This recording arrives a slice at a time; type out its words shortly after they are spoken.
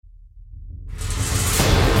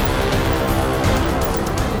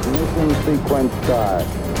sequence start.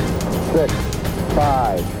 6,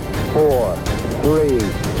 5, 4, 3,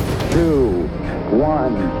 2,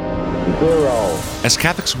 1, 0. As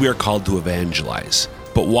Catholics, we are called to evangelize.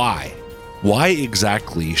 But why? Why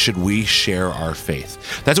exactly should we share our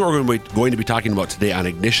faith? That's what we're going to be talking about today on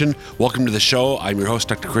Ignition. Welcome to the show. I'm your host,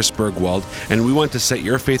 Dr. Chris Bergwald, and we want to set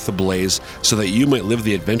your faith ablaze so that you might live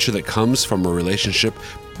the adventure that comes from a relationship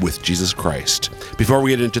with Jesus Christ. Before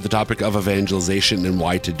we get into the topic of evangelization and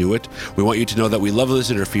why to do it, we want you to know that we love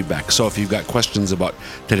listener feedback. So if you've got questions about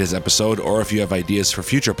today's episode, or if you have ideas for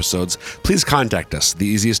future episodes, please contact us. The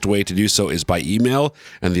easiest way to do so is by email,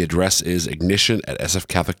 and the address is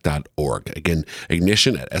ignition@sfcatholic.org. Again,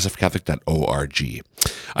 ignition@sfcatholic.org.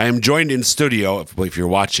 I am joined in studio, if you're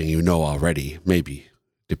watching, you know already, maybe,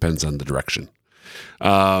 depends on the direction.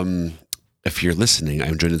 If you're listening,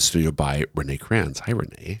 I'm joined in the studio by Renee Kranz. Hi,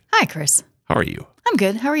 Renee. Hi, Chris. How are you? I'm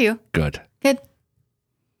good. How are you? Good. Good.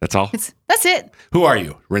 That's all? That's it. Who are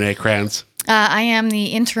you? Renee Kranz? I am the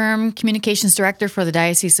interim communications director for the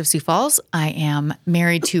Diocese of Sioux Falls. I am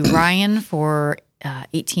married to Ryan for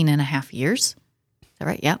 18 and a half years. Is that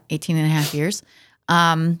right? Yeah, 18 and a half years.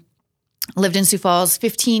 Lived in Sioux Falls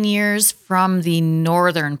 15 years, from the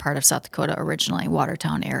northern part of South Dakota originally,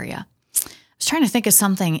 Watertown area. I was trying to think of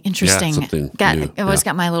something interesting. Yeah, something new. I always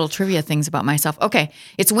got my little trivia things about myself. Okay,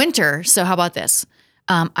 it's winter, so how about this?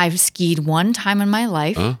 I've skied one time in my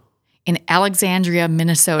life in Alexandria,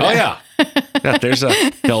 Minnesota. Oh, yeah. Yeah, there's a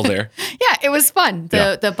hill there. Yeah, it was fun.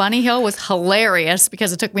 The bunny hill was hilarious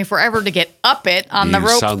because it took me forever to get up it on the rope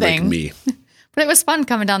thing. You sound like me. But it was fun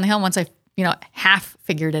coming down the hill once I, half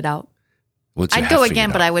figured it out. I'd go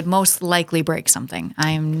again, but I would most likely break something.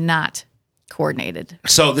 I am not coordinated.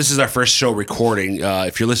 So this is our first show recording.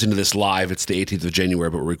 If you're listening to this live, it's the 18th of January,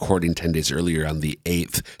 but we're recording 10 days earlier on the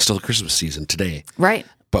 8th. Still the Christmas season today. Right.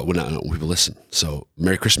 But we're not people listen. So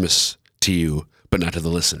Merry Christmas to you, but not to the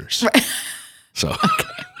listeners. Right. So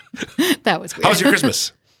that was weird. How was your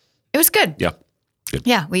Christmas? It was good. Yeah. Good.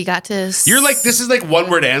 Yeah, we got to... You're like, this is like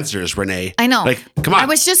one-word answers, Renee. I know. Like, come on. I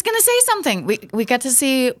was just going to say something. We got to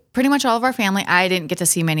see pretty much all of our family. I didn't get to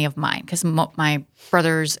see many of mine because my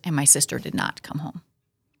brothers and my sister did not come home.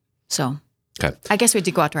 So okay. I guess we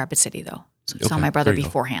did go out to Rapid City, though. So saw my brother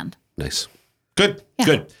beforehand. Nice. Good. Yeah.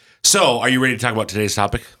 Good. So are you ready to talk about today's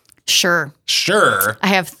topic? Sure. I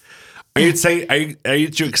have... Are you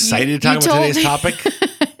excited to talk about today's topic?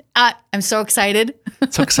 I'm so excited.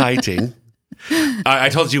 So exciting. I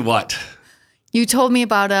told you what? You told me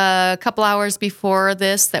about a couple hours before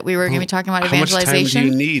this that we were going to be talking about evangelization. How much time do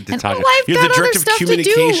you need to talk? You're the director of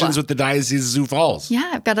communications with the Diocese of Sioux Falls.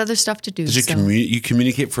 Yeah, I've got other stuff to do. You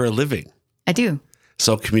communicate for a living. I do.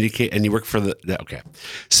 So communicate, and you work for okay.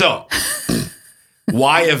 So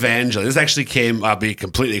why evangelize? This actually came, I'll be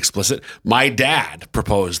completely explicit. My dad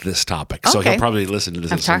proposed this topic. So he'll probably listen to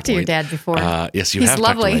this. I've talked to your dad before. Yes, you have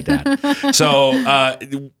lovely. talked to my dad. So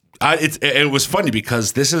it was funny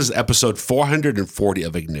because this is episode 440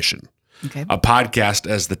 of Ignition, a podcast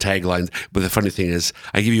as the tagline. But the funny thing is,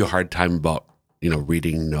 I give you a hard time about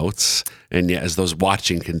reading notes, and yet as those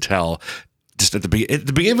watching can tell, just at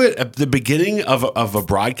the beginning of a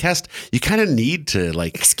broadcast, you kind of need to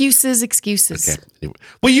excuses. Okay. Anyway.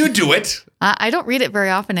 Well, you do it. I don't read it very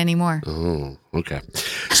often anymore. Oh, okay.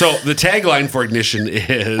 So the tagline for Ignition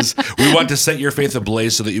is, we want to set your faith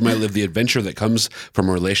ablaze so that you might live the adventure that comes from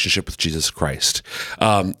a relationship with Jesus Christ.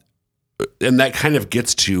 And that kind of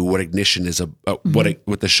gets to what Ignition is,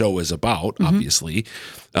 what the show is about, obviously,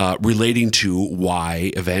 relating to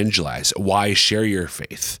why evangelize, why share your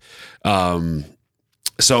faith.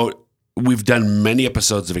 So we've done many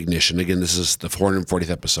episodes of Ignition. Again, this is the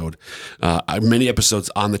 440th episode. Many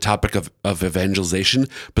episodes on the topic of evangelization,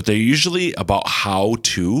 but they're usually about how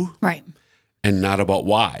to, right, and not about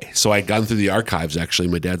why. So I'd gone through the archives, actually.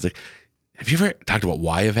 My dad's like, have you ever talked about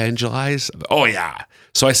why evangelize? Oh, yeah.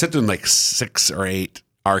 So I sent them 6 or 8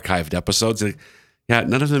 archived episodes. And, yeah,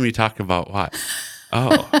 none of them you talk about why.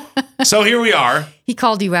 Oh. So here we are. He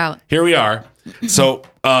called you out. Here we are. So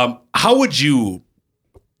how would you,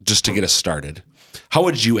 just to get us started, how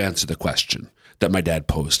would you answer the question that my dad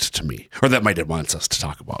posed to me, or that my dad wants us to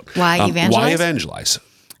talk about? Why evangelize? Why evangelize?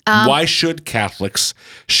 Why should Catholics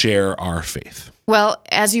share our faith? Well,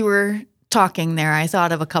 as you were talking there, I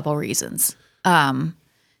thought of a couple reasons.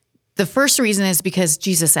 The first reason is because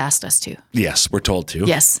Jesus asked us to. Yes, we're told to.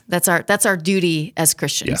 Yes, that's our duty as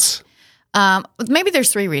Christians. Yes. Maybe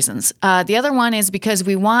there's 3 reasons. The other one is because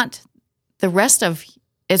we want the rest of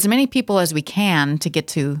as many people as we can to get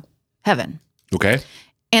to heaven. Okay.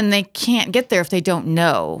 And they can't get there if they don't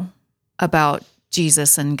know about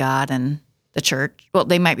Jesus and God and the church. Well,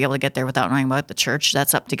 they might be able to get there without knowing about the church.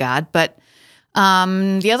 That's up to God. But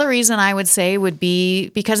the other reason I would say would be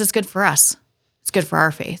because it's good for us. It's good for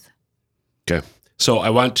our faith. Okay. So I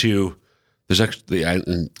want to, there's actually,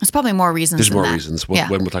 There's probably more reasons. there's than more that. reasons Yeah.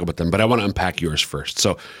 when we'll talk about them, but I want to unpack yours first.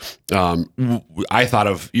 So I thought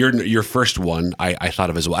of your first one, I thought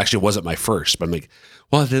of as well. Actually, it wasn't my first, but I'm like,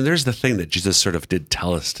 well, then there's the thing that Jesus sort of did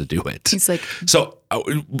tell us to do it. He's like, So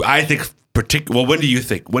I think well, when do you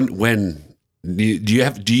think, when do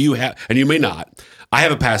you have, and you may not, I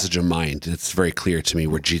have a passage in mind that's very clear to me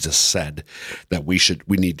where Jesus said that we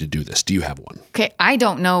need to do this. Do you have one? okay, I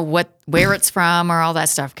don't know where it's from or all that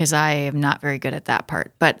stuff because I am not very good at that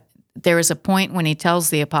part. But there is a point when he tells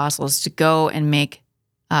the apostles to go and make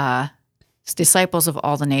disciples of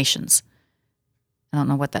all the nations. I don't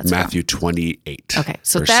know what that's Matthew 28. Okay,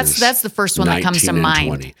 so verses that's the first one that comes to 19 and mind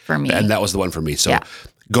 20. for me. And that was the one for me. So Yeah.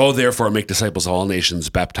 go therefore and make disciples of all nations,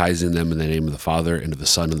 baptizing them in the name of the Father and of the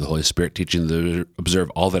Son and the Holy Spirit, teaching them to observe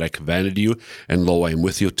all that I commanded you. And lo, I am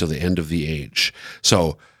with you till the end of the age.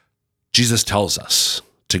 So Jesus tells us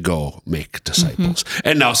to go make disciples.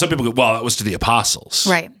 And now some people go, well, that was to the apostles.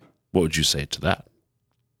 Right. What would you say to that?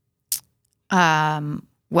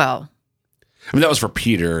 Well, I mean, that was for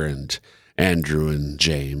Peter and Andrew and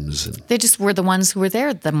James. And they just were the ones who were there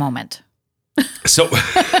at the moment. so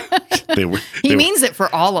they were. He means it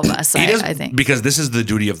for all of us, He does, I think. because this is the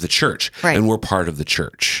duty of the church, Right. and we're part of the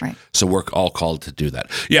church. Right. So we're all called to do that.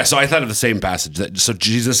 Yeah, so I thought of the same passage. So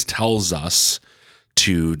Jesus tells us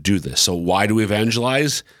to do this. So why do we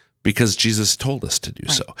evangelize? Because Jesus told us to do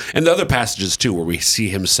so. And the other passages too, where we see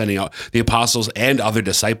him sending out the apostles and other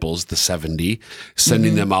disciples, the 70,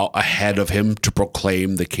 sending them out ahead of him to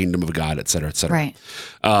proclaim the kingdom of God, et cetera, et cetera. Right.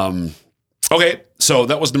 Okay, so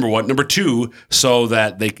that was number one. Number two, so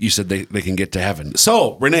that you said they can get to heaven.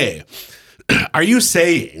 So, Renee, are you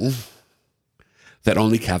saying that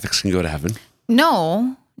only Catholics can go to heaven?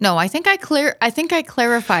 No, I think I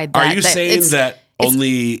clarified that. Are you saying that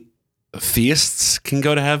only theists can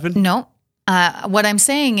go to heaven? No. What I'm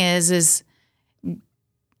saying is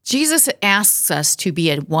Jesus asks us to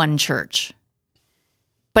be at one church,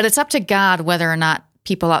 but it's up to God whether or not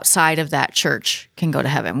people outside of that church can go to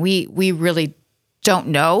heaven. We really don't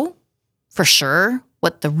know for sure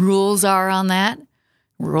what the rules are on that.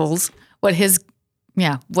 What his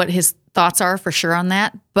thoughts are for sure on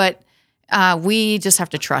that. But we just have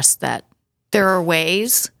to trust that there are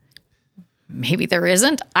ways. Maybe there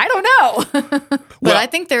isn't. I don't know. But I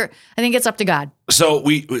think it's up to God. So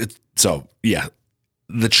the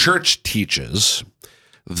church teaches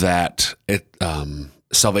that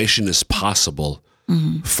salvation is possible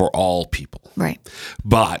for all people. Right.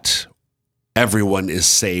 But everyone is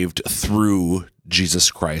saved through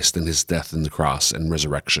Jesus Christ and his death on the cross and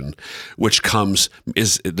resurrection, which and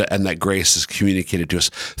that grace is communicated to us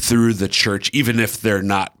through the church, even if they're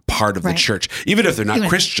not part of the church, even if they're not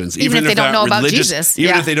Christians, even if they don't know about Jesus,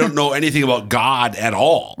 even if they don't know anything about God at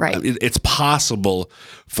all. Right. It's possible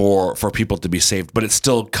for people to be saved, but it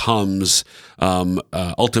still comes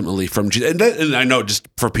ultimately from Jesus. And I know just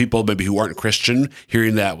for people maybe who aren't Christian,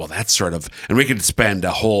 hearing that, well, that's sort of, and we could spend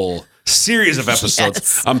a whole series of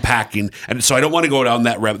episodes unpacking, and so I don't want to go down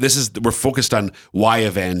that route. We're focused on why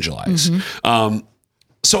evangelize. But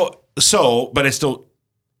I still,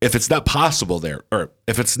 if it's not possible there, or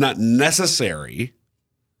if it's not necessary,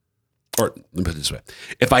 or let me put it this way: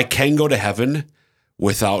 if I can go to heaven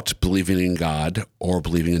without believing in God or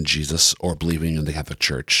believing in Jesus or believing in the Catholic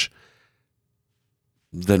Church,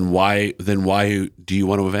 then why do you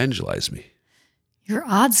want to evangelize me? Your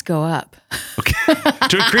odds go up. Okay.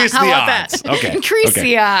 To increase the How about odds. that? Okay. Increase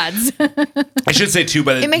the odds. I should say too,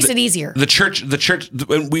 but It makes it easier. The church,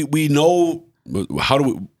 we know, why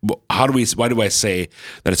do I say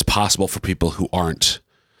that it's possible for people who aren't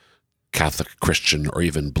Catholic, Christian, or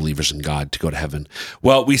even believers in God to go to heaven?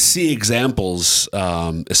 Well, we see examples,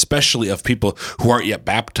 especially of people who aren't yet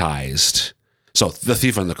baptized. So the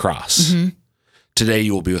thief on the cross. Today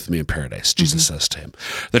you will be with me in paradise, Jesus says to him.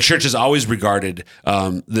 The church has always regarded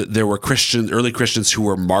there were early Christians who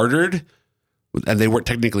were martyred, and they weren't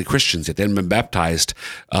technically Christians yet. They hadn't been baptized.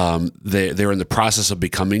 They were in the process of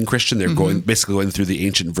becoming Christian. They're basically going through the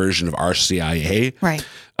ancient version of RCIA. Right.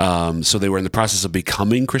 So they were in the process of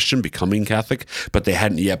becoming Christian, becoming Catholic, but they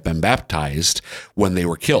hadn't yet been baptized when they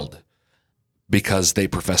were killed, because they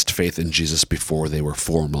professed faith in Jesus before they were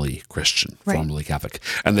formally Christian, formally Catholic.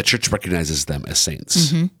 And the church recognizes them as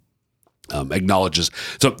saints. acknowledges.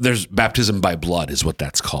 So there's baptism by blood is what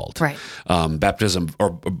that's called. Right. Baptism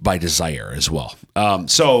or by desire as well.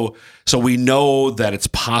 So we know that it's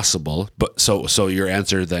possible, but so your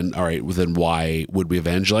answer then, all right, well, then why would we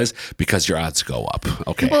evangelize? Because your odds go up.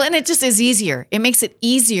 Okay. Well, and it just is easier. It makes it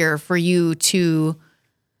easier for you to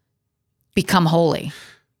become holy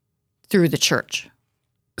through the church.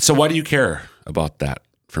 So why do you care about that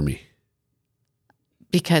for me?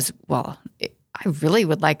 Because, I really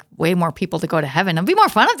would like way more people to go to heaven. It'd be more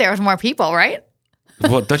fun if there was more people, right?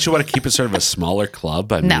 Well, don't you want to keep it sort of a smaller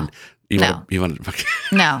club? I No. mean, No. you want to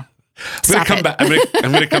No.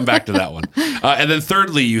 I'm going to come back to that one. And then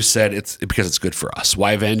thirdly, you said it's because it's good for us.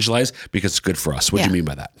 Why evangelize? Because it's good for us. What do you mean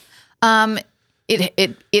by that?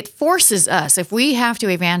 It forces us, if we have to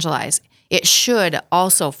evangelize, it should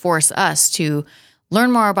also force us to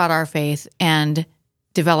learn more about our faith and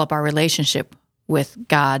develop our relationship with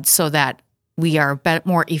God so that we are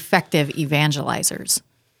more effective evangelizers.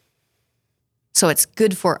 So it's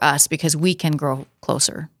good for us because we can grow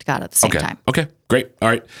closer to God at the same time. Okay, great. All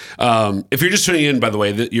right. If you're just tuning in, by the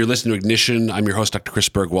way, you're listening to Ignition. I'm your host, Dr. Chris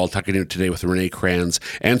Bergwald, talking today with Renee Kranz,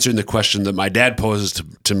 answering the question that my dad poses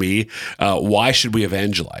to me, why should we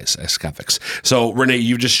evangelize as Catholics? So, Renee,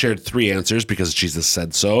 you just shared 3 answers because Jesus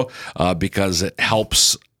said so, because it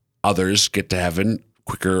helps others get to heaven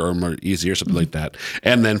quicker or more easier, something like that.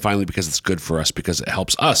 And then finally, because it's good for us, because it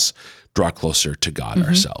helps us draw closer to God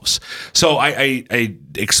ourselves. So I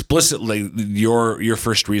explicitly, your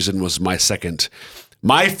first reason was my second.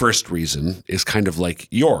 My first reason is kind of like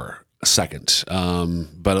your second,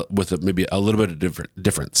 but with maybe a little bit of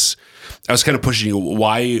difference. I was kind of pushing you.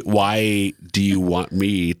 Why do you want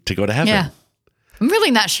me to go to heaven? Yeah. I'm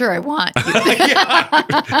really not sure I want.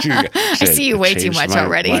 I see you way too much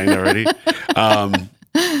already.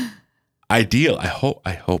 Ideal. I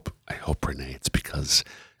hope, Renee, it's because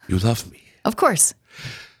you love me. Of course.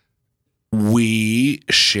 We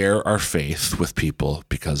share our faith with people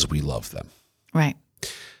because we love them. Right.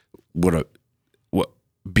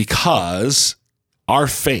 Because our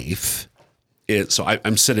faith is, so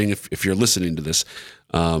I'm sitting, if you're listening to this,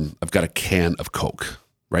 I've got a can of Coke,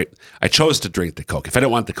 right? I chose to drink the Coke. If I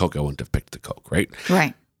didn't want the Coke, I wouldn't have picked the Coke, right?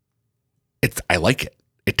 Right. I like it.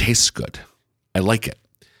 It tastes good. I like it.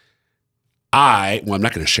 I'm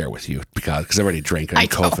not going to share with you because I already drank on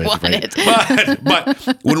COVID. Want right? it. But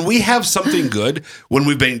when we have something good,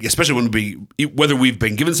 especially whether we've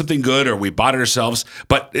been given something good or we bought it ourselves,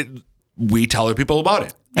 we tell other people about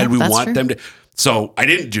it, and we want them to. So I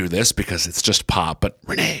didn't do this because it's just pop. But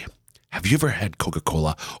Renee, have you ever had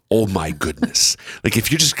Coca-Cola? Oh my goodness! Like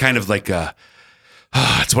if you're just kind of like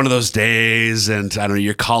it's one of those days, and I don't know,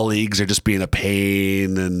 your colleagues are just being a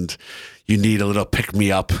pain, and you need a little pick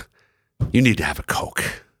me up. You need to have a Coke.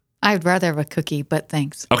 I'd rather have a cookie, but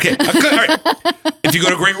thanks. Okay. All right. If you go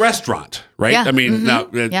to a great restaurant, right? Yeah. I mean,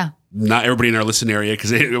 not everybody in our listening area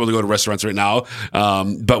because they're able to go to restaurants right now.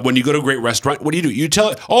 But when you go to a great restaurant, what do? You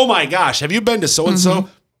tell it, oh my gosh, have you been to so-and-so?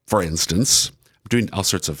 For instance, I'm doing all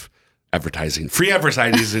sorts of advertising, free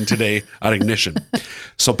advertising today on Ignition.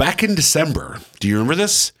 So back in December, do you remember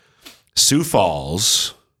this?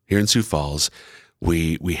 Here in Sioux Falls,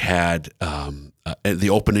 we had the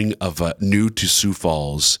opening of a new to Sioux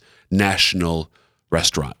Falls national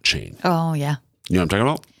restaurant chain. Oh, yeah. You know what I'm talking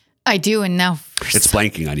about? I do, and now... It's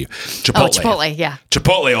blanking on you. Chipotle. Oh, Chipotle, yeah.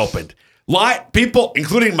 Chipotle opened. People,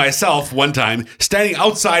 including myself one time, standing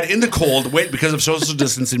outside in the cold, because of social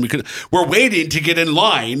distancing, we're waiting to get in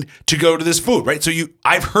line to go to this food, right? So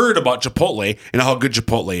I've heard about Chipotle and how good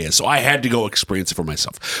Chipotle is, so I had to go experience it for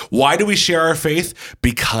myself. Why do we share our faith?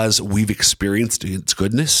 Because we've experienced its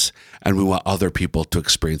goodness, and we want other people to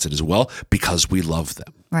experience it as well, because we love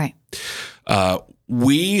them. Right.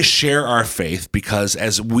 We share our faith because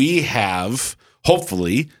as we have,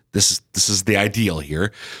 hopefully, this is the ideal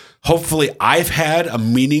here, hopefully I've had a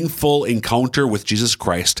meaningful encounter with Jesus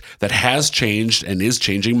Christ that has changed and is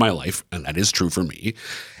changing my life, and that is true for me.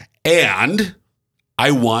 And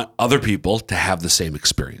I want other people to have the same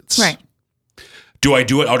experience. Right. Do I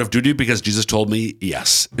do it out of duty because Jesus told me?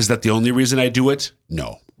 Yes. Is that the only reason I do it?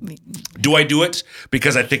 No. Do I do it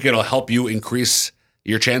because I think it'll help you increase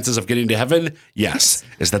your chances of getting to heaven? Yes.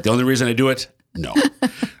 Is that the only reason I do it? No.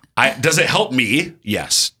 Does it help me?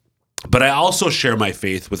 Yes. But I also share my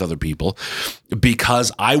faith with other people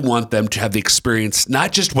because I want them to have the experience,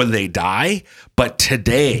 not just when they die, but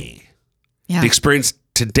today. Yeah. The experience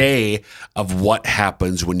today of what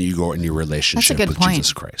happens when you go in your relationship with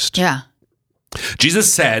Jesus Christ. Yeah.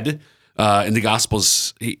 Jesus said in the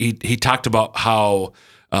Gospels, he talked about how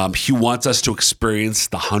he wants us to experience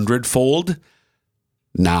the 100-fold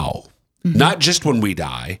now. Mm-hmm. Not just when we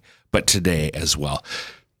die, but today as well.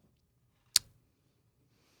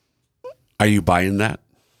 Are you buying that?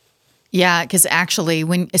 Yeah, because actually,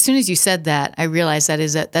 as soon as you said that, I realized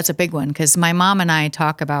that's a big one. Because my mom and I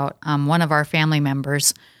talk about one of our family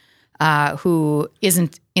members who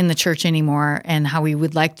isn't in the church anymore, and how we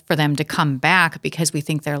would like for them to come back because we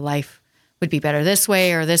think their life would be better this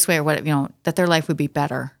way or what, that their life would be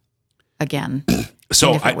better again.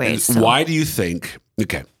 So, ways, why do you think?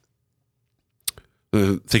 Okay,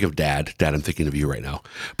 think of Dad. Dad, I'm thinking of you right now,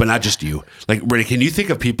 but not just you. Like, Renee, can you think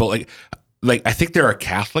of people like I think there are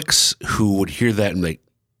Catholics who would hear that and like,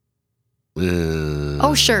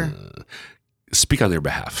 oh, sure. Speak on their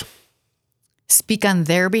behalf. Speak on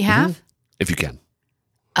their behalf, if you can.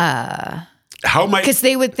 How might? Because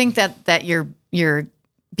they would think that you're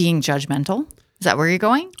being judgmental. Is that where you're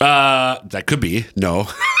going? That could be. No.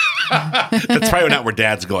 That's probably not where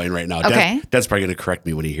Dad's going right now. Okay. Dad's probably going to correct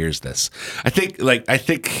me when he hears this. I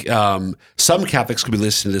think some Catholics could be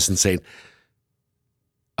listening to this and saying,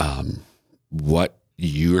 what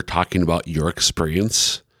you're talking about, your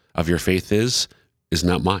experience of your faith is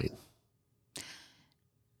not mine.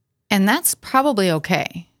 And that's probably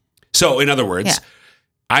okay. So in other words,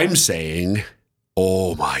 I'm saying,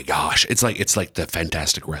 oh my gosh, it's like the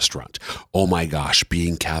Fantastic Restaurant. Oh my gosh,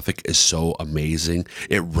 being Catholic is so amazing.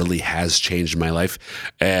 It really has changed my life.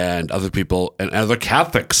 And other people and other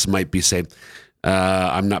Catholics might be saying,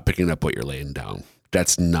 I'm not picking up what you're laying down.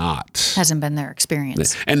 That's hasn't been their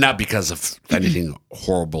experience. And not because of anything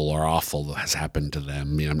horrible or awful that has happened to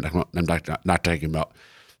them. I'm not talking about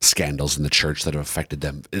scandals in the church that have affected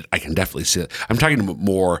them. I can definitely see it. I'm talking about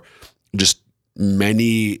more just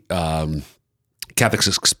many Catholics'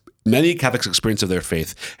 experience of their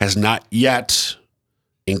faith has not yet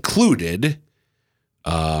included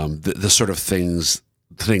the sort of things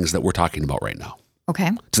that we're talking about right now.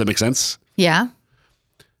 Okay. Does that make sense? Yeah.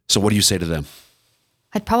 So what do you say to them?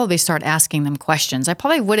 I'd probably start asking them questions. I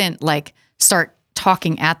probably wouldn't start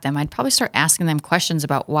talking at them. I'd probably start asking them questions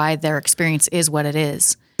about why their experience is what it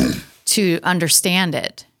is to understand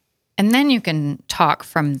it. And then you can talk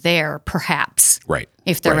from there, perhaps. Right.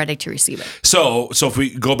 If they're ready to receive it. So if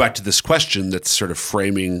we go back to this question that's sort of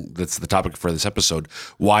that's the topic for this episode,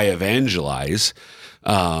 why evangelize?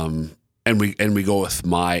 And we go with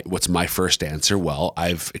what's my first answer? Well,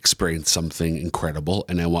 I've experienced something incredible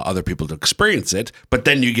and I want other people to experience it. But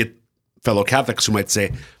then you get fellow Catholics who might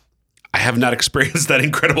say, I have not experienced that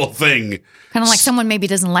incredible thing. Kind of like someone maybe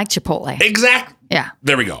doesn't like Chipotle. Exactly. Yeah.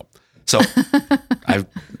 There we go. So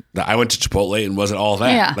I went to Chipotle and wasn't all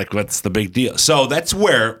that. Yeah. Like, what's the big deal? So that's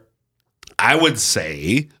where I would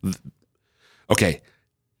say, okay,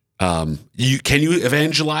 can you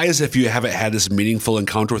evangelize if you haven't had this meaningful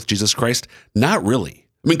encounter with Jesus Christ? Not really.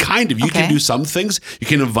 I mean, kind of. You can do some things. You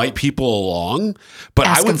can invite people along. But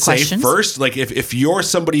Ask I would say questions. first, like if you're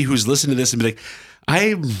somebody who's listening to this and be like,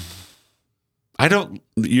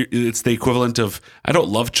 it's the equivalent of, I don't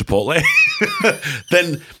love Chipotle.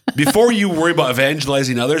 Then before you worry about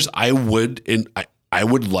evangelizing others, I would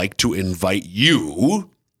like to invite you,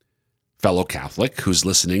 fellow Catholic who's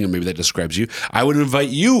listening, and maybe that describes you, I would invite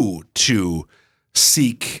you to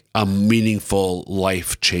seek a meaningful,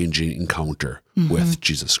 life-changing encounter with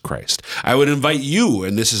Jesus Christ. I would invite you,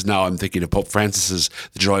 and this is now I'm thinking of Pope Francis's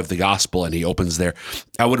The Joy of the Gospel, and he opens there.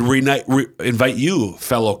 I would invite you,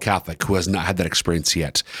 fellow Catholic who has not had that experience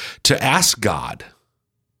yet, to ask God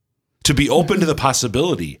to be open to the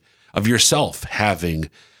possibility of yourself having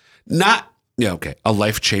a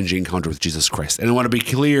life-changing encounter with Jesus Christ. And I want to be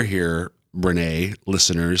clear here, Renee,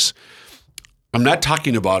 listeners, I'm not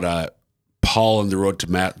talking about Paul on the road to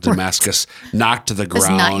Damascus, knocked to the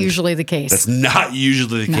ground. That's not usually the case. That's not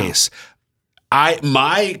usually the case.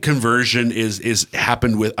 My conversion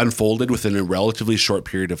unfolded within a relatively short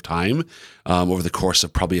period of time, over the course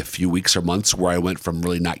of probably a few weeks or months, where I went from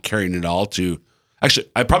really not caring at all to, actually,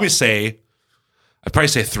 I'd probably say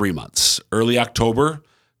 3 months, early October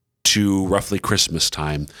to roughly Christmas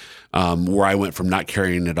time, where I went from not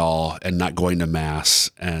caring at all and not going to Mass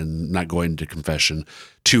and not going to confession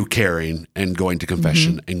to caring and going to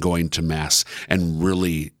confession and going to Mass and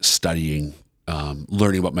really studying,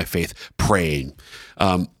 learning about my faith, praying.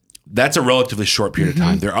 That's a relatively short period of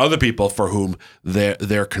time. There are other people for whom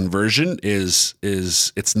their conversion is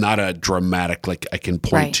it's not a dramatic, like I can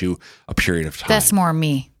point to a period of time. That's more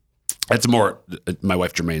me. That's more my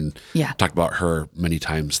wife Jermaine. Yeah. Talked about her many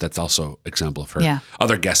times. That's also an example of her. Yeah.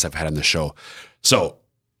 Other guests I've had on the show. So,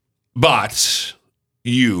 but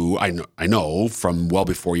you, I know from well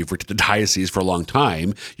before you've worked at the diocese for a long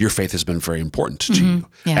time, your faith has been very important to you,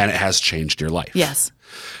 and it has changed your life. Yes.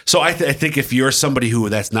 So I think if you're somebody who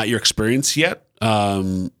that's not your experience yet,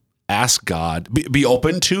 ask God, be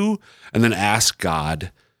open to, and then ask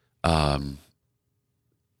God,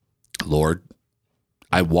 Lord,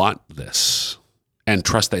 I want this, and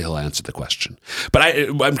trust that He'll answer the question. But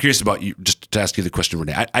I'm curious about you, just to ask you the question,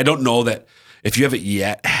 Renee. I don't know that if you haven't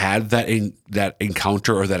yet had that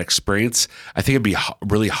encounter or that experience, I think it'd be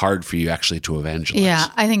really hard for you actually to evangelize.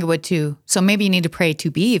 Yeah, I think it would too. So maybe you need to pray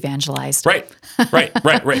to be evangelized. Right.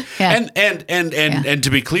 Yeah. And to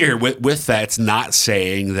be clear with that, it's not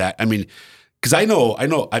saying that, I mean, because I know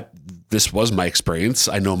this was my experience.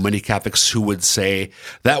 I know many Catholics who would say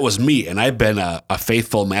that was me, and I've been a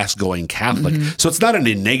faithful mass-going Catholic. Mm-hmm. So it's not a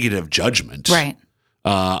negative judgment. Right.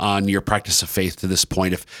 On your practice of faith to this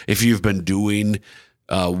point. If you've been doing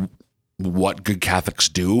what good Catholics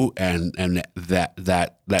do, and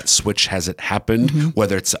that switch hasn't happened, mm-hmm.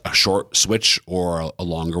 whether it's a short switch or a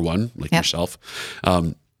longer one, like yourself,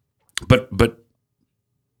 but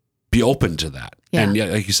be open to that, and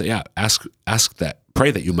like you say, ask that. Pray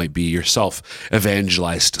that you might be yourself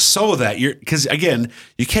evangelized, so that because again,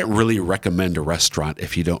 you can't really recommend a restaurant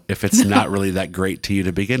if it's not really that great to you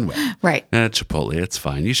to begin with. Right. Chipotle, it's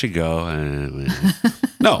fine. You should go.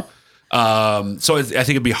 No. So I think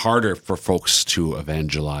it'd be harder for folks to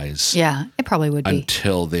evangelize. Yeah, it probably would be.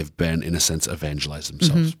 Until they've been, in a sense, evangelized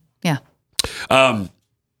themselves. Mm-hmm. Yeah.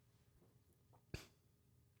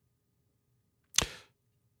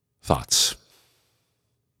 Thoughts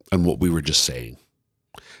on what we were just saying.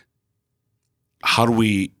 Well,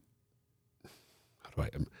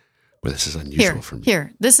 this is unusual for me.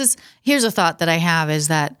 Here's a thought that I have is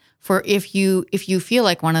that if you feel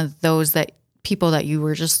like one of those people that you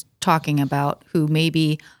were just talking about who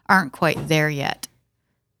maybe aren't quite there yet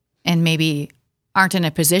and maybe aren't in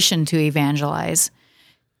a position to evangelize,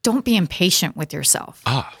 don't be impatient with yourself.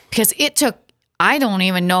 Because I don't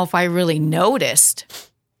even know if I really noticed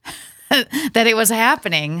that it was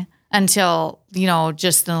happening until,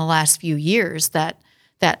 just in the last few years that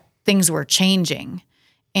things were changing.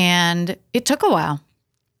 And it took a while.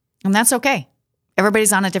 And that's okay.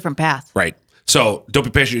 Everybody's on a different path. Right. So don't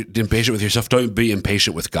be impatient with yourself. Don't be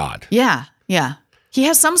impatient with God. Yeah. Yeah. He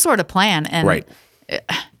has some sort of plan. And right.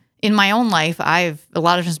 In my own life, a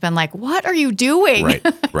lot of times been like, what are you doing? Right.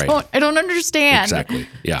 I don't understand. Exactly.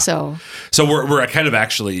 Yeah. So we're kind of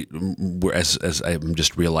actually, as I'm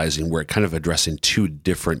just realizing, we're kind of addressing two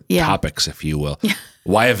different topics, if you will. Yeah.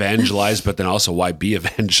 Why evangelize, but then also why be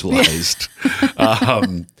evangelized?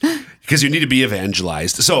 Because you need to be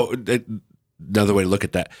evangelized. So another way to look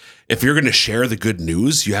at that, if you're going to share the good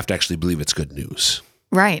news, you have to actually believe it's good news.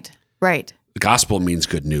 Right. The gospel means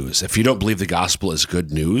good news. If you don't believe the gospel is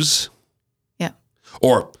good news,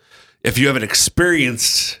 or if you haven't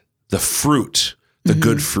experienced the fruit, the mm-hmm.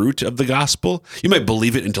 good fruit of the gospel, you might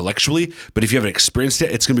believe it intellectually, but if you haven't experienced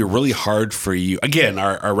it, it's going to be really hard for you. Again,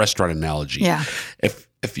 our restaurant analogy. Yeah.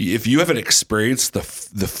 If you haven't experienced the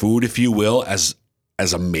food, if you will, as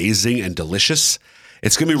amazing and delicious,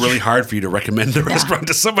 it's going to be really hard for you to recommend the restaurant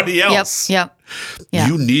to somebody else. Yep.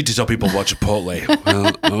 You need to tell people about Chipotle.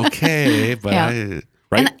 Well, okay, but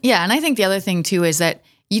right? And I think the other thing too is that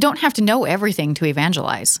you don't have to know everything to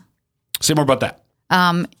evangelize. Say more about that.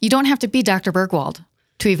 You don't have to be Dr. Bergwald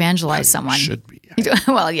to evangelize someone. Should be.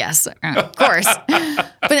 Well, yes, of course.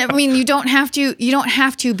 But I mean, you don't have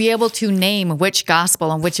to be able to name which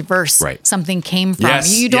gospel and which verse something came from.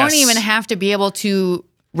 Yes, you don't even have to be able to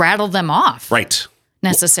rattle them off. Right.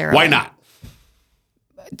 Necessarily. Why not?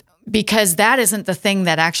 Because that isn't the thing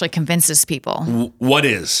that actually convinces people. What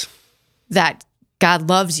is? That God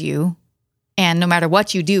loves you, and no matter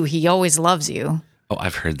what you do, He always loves you. Oh,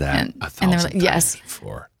 I've heard that 1,000 times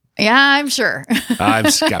before. Yeah, I'm sure. I'm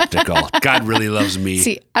skeptical. God really loves me.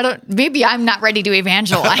 See, maybe I'm not ready to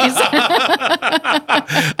evangelize.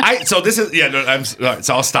 So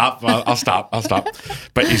I'll stop. I'll stop.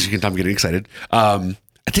 But as you can tell, I'm getting excited.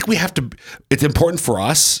 I think we have to, it's important for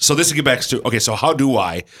us. So this gets back to, okay, so how do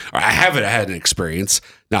I had an experience.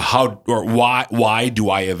 Now why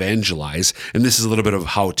do I evangelize? And this is a little bit of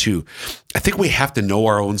how to. I think we have to know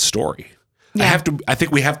our own story. Yeah. I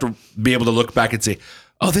think we have to be able to look back and say,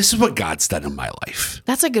 oh, this is what God's done in my life.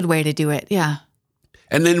 That's a good way to do it. Yeah.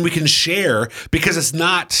 And then we can share, because it's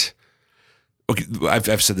not, okay,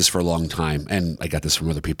 I've said this for a long time, and I got this from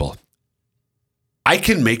other people. I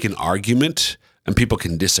can make an argument and people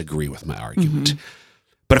can disagree with my argument. Mm-hmm.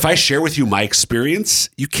 But if I share with you my experience,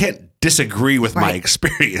 you can't disagree with my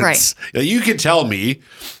experience. Right. You can tell me,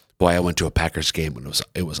 boy, I went to a Packers game and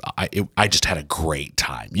I just had a great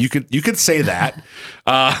time. You could say that.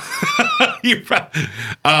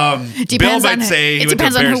 Bill might say he went to a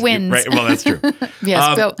depends on who Packers, wins. right? Well, that's true.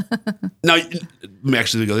 Yes, Bill. Now, let me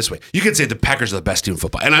actually go this way. You could say the Packers are the best team in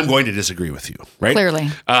football, and I'm going to disagree with you, right? Clearly.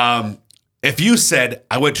 If you said,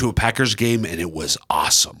 I went to a Packers game and it was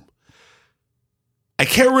awesome, I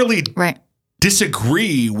can't really Right.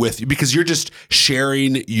 disagree with you because you're just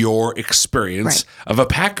sharing your experience of a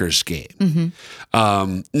Packers game.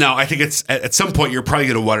 Now, I think it's at some point you're probably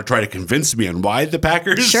going to want to try to convince me on why the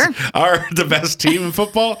Packers are the best team in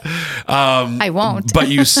football. I won't. But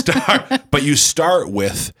you start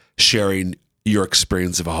with sharing your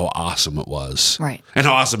experience of how awesome it was, Right. and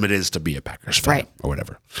how awesome it is to be a Packers fan, Right. or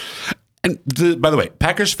whatever. And by the way,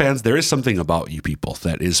 Packers fans, there is something about you people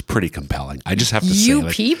that is pretty compelling. I just have to say, You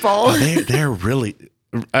people. they're really.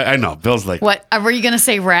 I know. Bill's like, What? Were you going to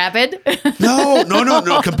say rabid? no,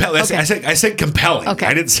 compelling. I said compelling. Okay.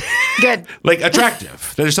 I didn't say Good. like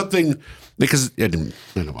attractive. There's something because I don't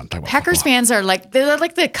want to talk about Packers football. fans are they're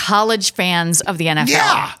like the college fans of the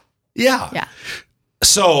NFL. Yeah.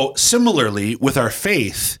 So similarly with our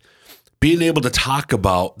faith, being able to talk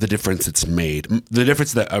about the difference it's made, the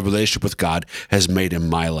difference that a relationship with God has made in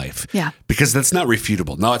my life. Yeah. Because that's not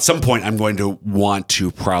refutable. Now, at some point, I'm going to want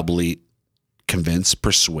to probably convince,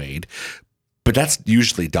 persuade, but that's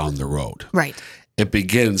usually down the road. Right. It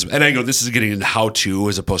begins, and I know this is getting into how to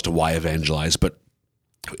as opposed to why evangelize, but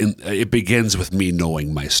it begins with me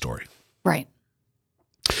knowing my story. Right.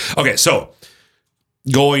 Okay, so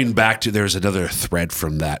going back to, there's another thread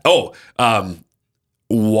from that.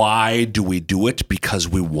 Why do we do it? Because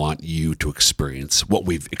we want you to experience what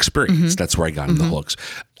we've experienced. That's where I got into the hooks.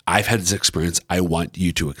 I've had this experience. I want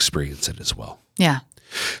you to experience it as well. Yeah.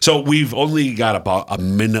 So we've only got about a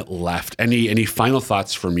minute left. Any final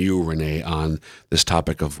thoughts from you, Renee, on this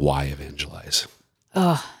topic of why evangelize?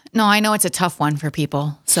 No, I know it's a tough one for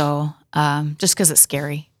people. So just because it's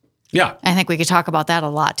scary. Yeah, I think we could talk about that a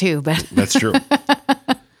lot too. But that's true.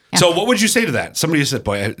 So what would you say to that? Somebody said,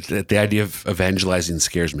 boy, the idea of evangelizing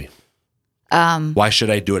scares me. Why should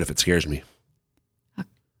I do it if it scares me?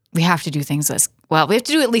 we have to do things we have to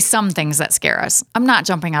do at least some things that scare us. I'm not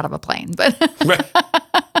jumping out of a plane, but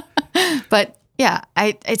but yeah,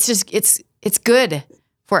 it's good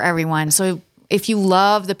for everyone. So if you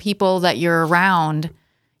love the people that you're around,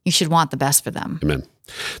 you should want the best for them. Amen.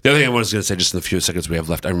 The other thing I was going to say, just in the few seconds we have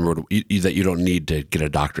left, I remember that you don't need to get a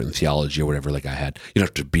doctorate in theology or whatever like I had. You don't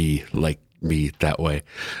have to be like me that way.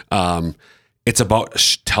 It's about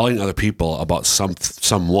telling other people about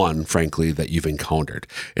someone, frankly, that you've encountered.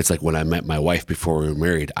 It's like when I met my wife before we were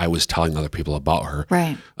married, I was telling other people about her,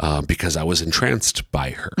 right? Because I was entranced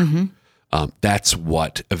by her. Mm-hmm. That's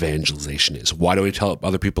what evangelization is. Why do we tell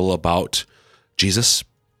other people about Jesus?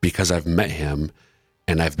 Because I've met him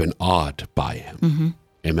and I've been awed by him. Mm-hmm.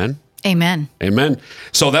 Amen? Amen. Amen.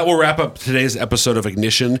 So that will wrap up today's episode of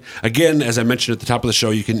Ignition. Again, as I mentioned at the top of the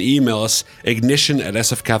show, you can email us,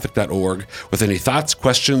 ignition@sfcatholic.org, with any thoughts,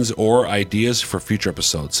 questions, or ideas for future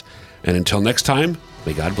episodes. And until next time,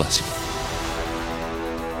 may God bless you.